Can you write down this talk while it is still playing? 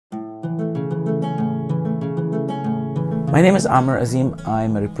My name is Amr Azim.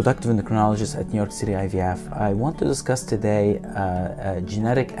 I'm a reproductive endocrinologist at New York City IVF. I want to discuss today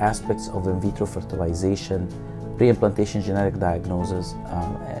genetic aspects of in vitro fertilization, preimplantation genetic diagnosis.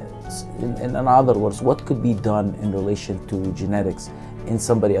 In other words, what could be done in relation to genetics in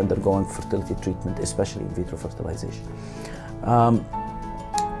somebody undergoing fertility treatment, especially in vitro fertilization.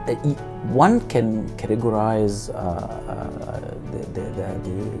 One can categorize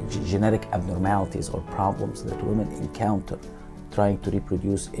the genetic abnormalities or problems that women encounter trying to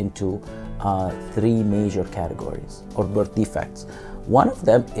reproduce into three major categories or birth defects. One of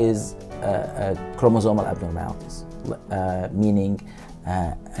them is chromosomal abnormalities, meaning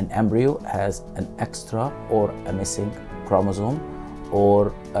an embryo has an extra or a missing chromosome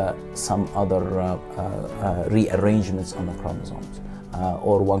or some other rearrangements on the chromosomes.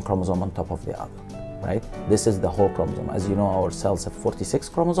 Or one chromosome on top of the other, right? This is the whole chromosome. As you know, our cells have 46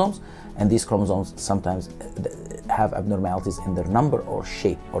 chromosomes, and these chromosomes sometimes have abnormalities in their number or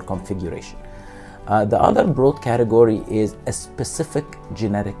shape or configuration. The other broad category is a specific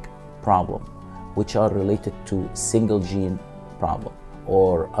genetic problem, which are related to single gene problem,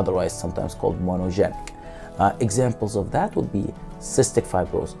 or otherwise sometimes called monogenic. Examples of that would be cystic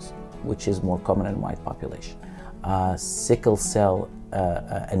fibrosis, which is more common in white population. Sickle cell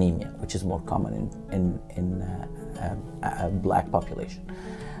anemia, which is more common in black population.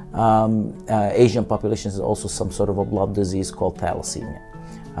 Asian populations is also some sort of a blood disease called thalassemia.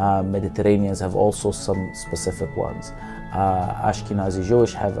 Mediterraneans have also some specific ones. Ashkenazi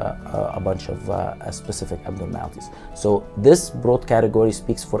Jewish have a bunch of specific abnormalities. So this broad category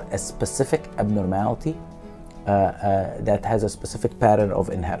speaks for a specific abnormality that has a specific pattern of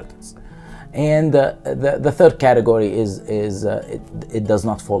inheritance. And the third category is it does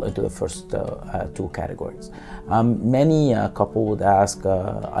not fall into the first two categories. Many couple would ask,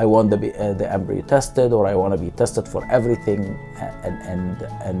 I want the embryo tested, or I want to be tested for everything, and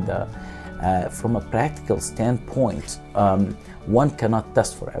from a practical standpoint, one cannot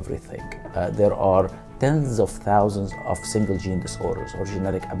test for everything. There are tens of thousands of single gene disorders or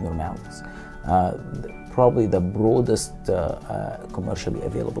genetic abnormalities. Probably the broadest commercially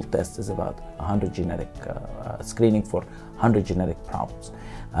available test is about 100 genetic screening for 100 genetic problems.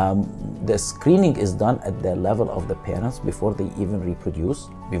 The screening is done at the level of the parents before they even reproduce,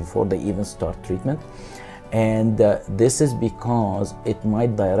 before they even start treatment. And this is because it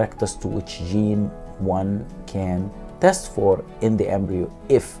might direct us to which gene one can test for in the embryo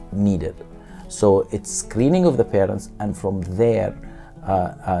if needed. So it's screening of the parents, and from there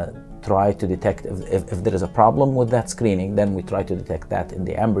try to detect if there is a problem with that screening, then we try to detect that in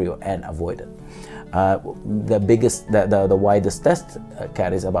the embryo and avoid it. The widest test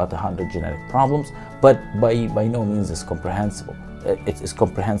carries about 100 genetic problems, but by no means is comprehensible. It is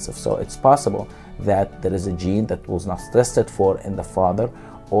comprehensive, so it's possible that there is a gene that was not tested for in the father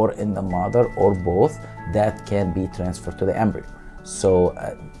or in the mother or both that can be transferred to the embryo. So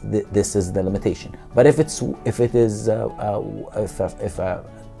this is the limitation. But if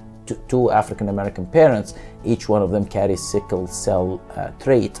two African American parents, each one of them carries sickle cell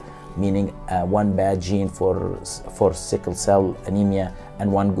trait, meaning one bad gene for sickle cell anemia and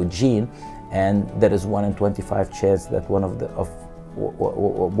one good gene, and there is 1 in 25 chance that 1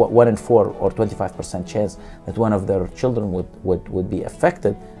 in 4 or 25% chance that one of their children would be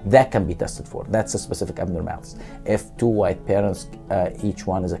affected, that can be tested for. That's a specific abnormality. If two white parents, each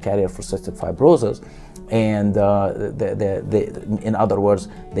one is a carrier for cystic fibrosis, and in other words,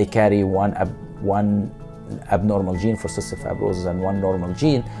 they carry one abnormal gene for cystic fibrosis and one normal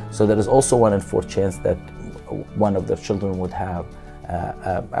gene, so there is also 1 in 4 chance that one of their children would have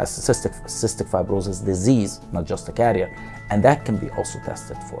a cystic fibrosis disease, not just a carrier, and that can be also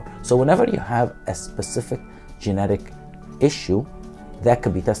tested for. So whenever you have a specific genetic issue, that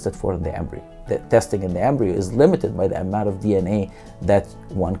can be tested for in the embryo. The testing in the embryo is limited by the amount of DNA that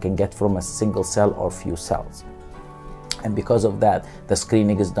one can get from a single cell or few cells. And because of that, the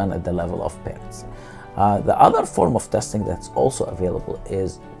screening is done at the level of parents. The other form of testing that's also available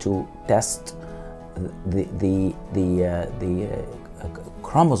is to test the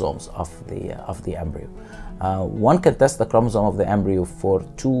chromosomes of the embryo. One can test the chromosome of the embryo for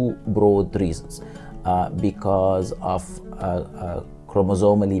two broad reasons. Because of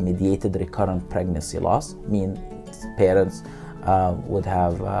chromosomally mediated recurrent pregnancy loss, meaning parents would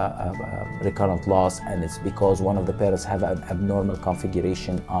have recurrent loss, and it's because one of the parents have an abnormal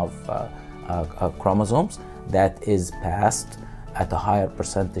configuration of chromosomes that is passed at a higher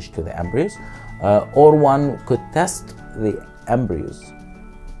percentage to the embryos, or one could test the embryos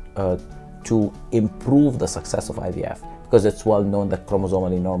to improve the success of IVF, because it's well known that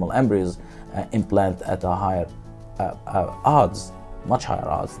chromosomally normal embryos implant at a higher odds, much higher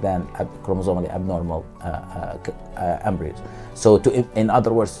odds than chromosomally abnormal embryos. So in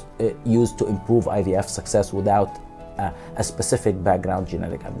other words, used to improve IVF success without a specific background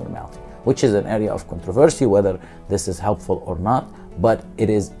genetic abnormality, which is an area of controversy whether this is helpful or not, but it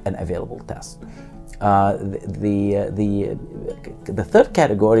is an available test. The third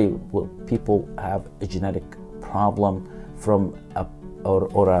category, where people have a genetic problem from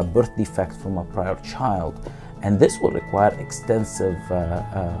or a birth defect from a prior child, and this will require extensive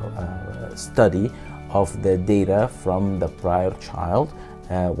study of the data from the prior child,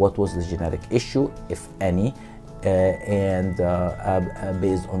 what was the genetic issue, if any, and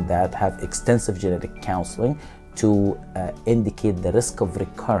based on that have extensive genetic counseling to indicate the risk of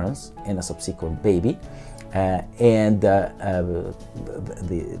recurrence in a subsequent baby, and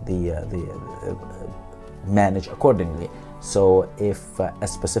manage accordingly. So if a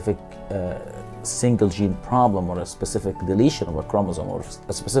specific single gene problem or a specific deletion of a chromosome or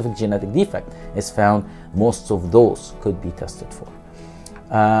a specific genetic defect is found, most of those could be tested for.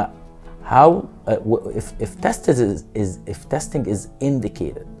 If testing is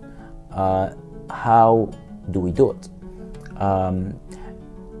indicated, how do we do it?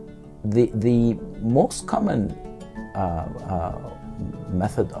 The most common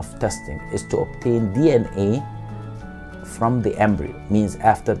method of testing is to obtain DNA from the embryo, means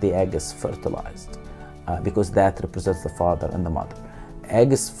after the egg is fertilized, because that represents the father and the mother.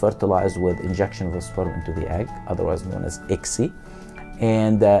 Egg is fertilized with injection of the sperm into the egg, otherwise known as ICSI,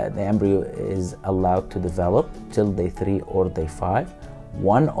 and the embryo is allowed to develop till day 3 or day 5.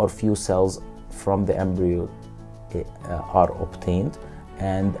 One or few cells from the embryo are obtained,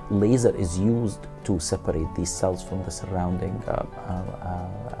 and laser is used to separate these cells from the surrounding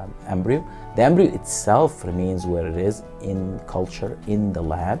embryo. The embryo itself remains where it is in culture in the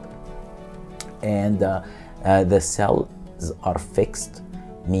lab, and the cells are fixed,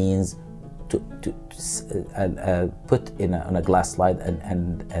 means to put on a glass slide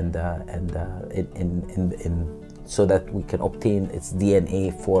so that we can obtain its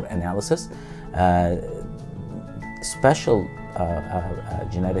DNA for analysis. Special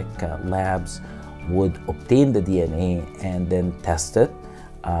genetic labs would obtain the DNA and then test it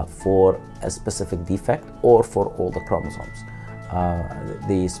for a specific defect or for all the chromosomes.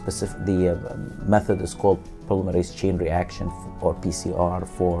 The method is called polymerase chain reaction, or PCR,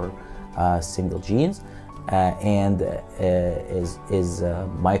 for single genes, and is a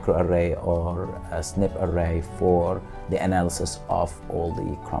microarray or a SNP array for the analysis of all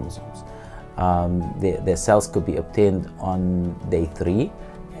the chromosomes. The cells could be obtained on day 3,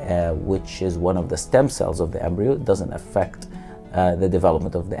 which is one of the stem cells of the embryo. It doesn't affect the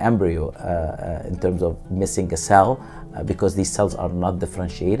development of the embryo in terms of missing a cell, because these cells are not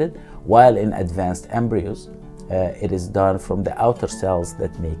differentiated, while in advanced embryos it is done from the outer cells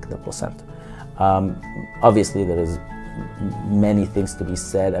that make the placenta. Obviously, there is many things to be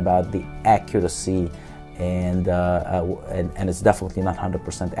said about the accuracy, and it's definitely not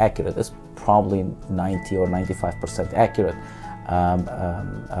 100% accurate. It's probably 90 or 95% accurate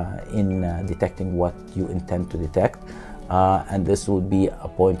in detecting what you intend to detect. And this would be a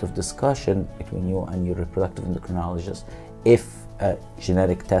point of discussion between you and your reproductive endocrinologist if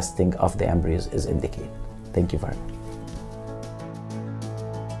genetic testing of the embryos is indicated. Thank you very much.